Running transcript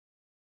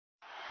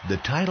The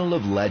title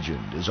of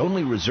legend is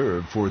only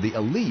reserved for the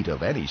elite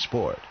of any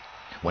sport.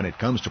 When it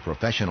comes to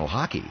professional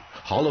hockey,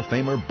 Hall of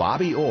Famer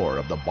Bobby Orr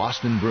of the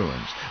Boston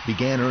Bruins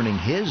began earning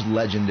his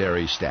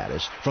legendary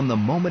status from the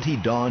moment he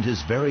donned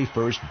his very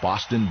first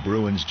Boston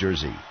Bruins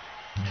jersey.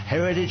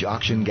 Heritage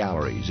Auction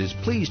Galleries is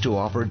pleased to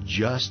offer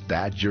just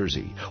that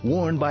jersey,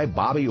 worn by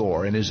Bobby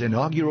Orr in his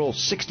inaugural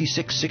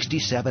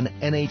 66-67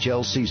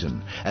 NHL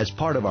season as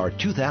part of our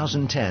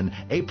 2010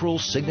 April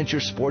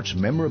Signature Sports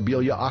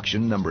Memorabilia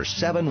Auction number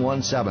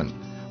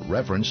 717,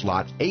 reference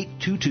lot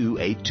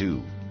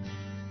 82282.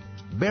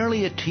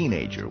 Barely a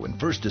teenager when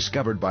first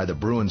discovered by the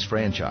Bruins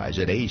franchise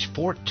at age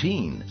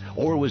 14,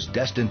 Orr was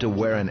destined to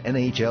wear an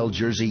NHL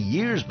jersey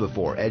years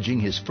before edging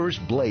his first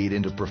blade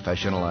into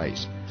professional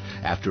ice.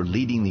 After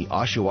leading the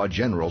Oshawa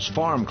Generals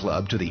Farm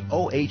Club to the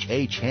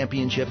OHA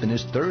Championship in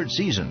his third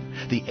season,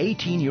 the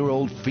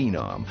 18-year-old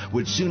phenom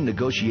would soon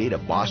negotiate a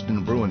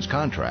Boston Bruins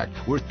contract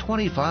worth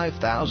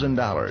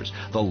 $25,000,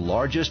 the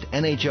largest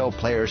NHL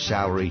player's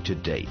salary to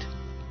date.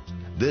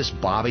 This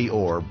Bobby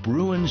Orr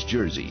Bruins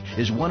jersey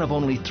is one of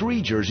only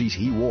 3 jerseys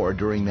he wore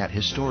during that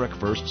historic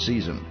first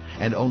season,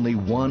 and only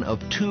one of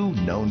 2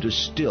 known to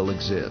still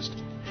exist.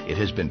 It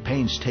has been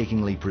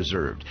painstakingly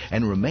preserved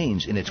and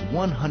remains in its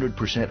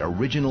 100%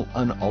 original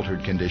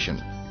unaltered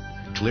condition.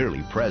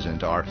 Clearly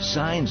present are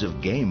signs of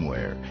game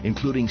wear,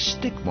 including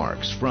stick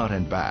marks front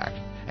and back,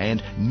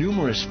 and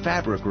numerous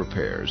fabric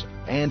repairs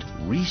and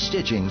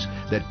restitchings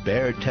that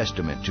bear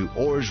testament to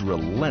Orr's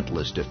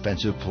relentless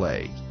defensive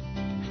play.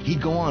 He'd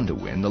go on to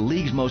win the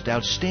league's most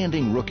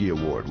outstanding rookie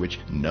award, which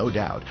no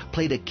doubt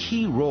played a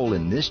key role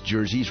in this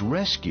jersey's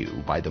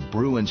rescue by the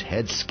Bruins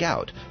head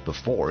scout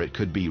before it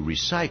could be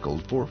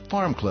recycled for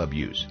farm club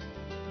use.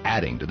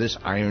 Adding to this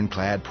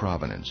ironclad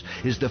provenance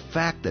is the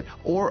fact that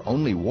Orr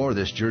only wore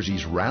this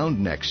jersey's round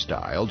neck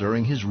style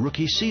during his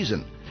rookie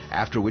season,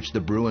 after which the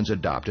Bruins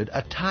adopted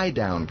a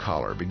tie-down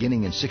collar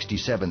beginning in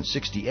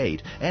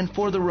 67-68 and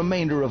for the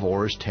remainder of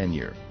Orr's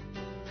tenure.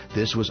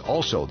 This was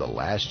also the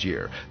last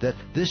year that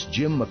this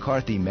Jim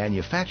McCarthy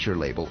manufacture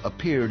label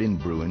appeared in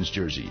Bruins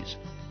jerseys.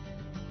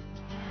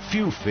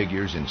 Few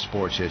figures in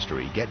sports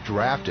history get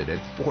drafted at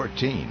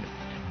 14,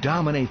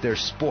 dominate their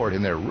sport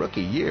in their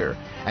rookie year,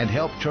 and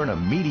help turn a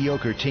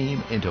mediocre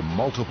team into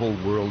multiple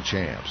world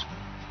champs.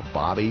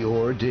 Bobby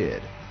Orr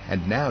did,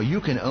 and now you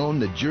can own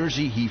the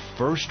jersey he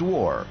first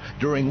wore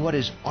during what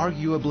is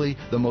arguably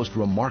the most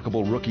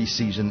remarkable rookie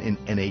season in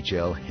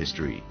NHL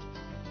history.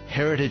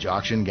 Heritage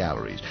Auction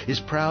Galleries is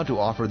proud to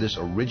offer this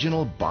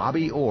original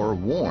Bobby Orr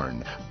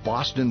worn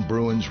Boston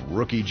Bruins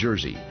rookie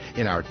jersey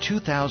in our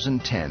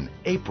 2010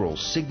 April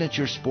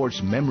Signature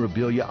Sports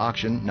Memorabilia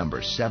Auction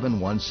number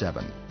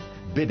 717.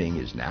 Bidding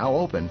is now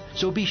open,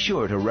 so be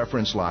sure to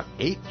reference lot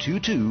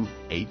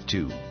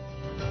 82282.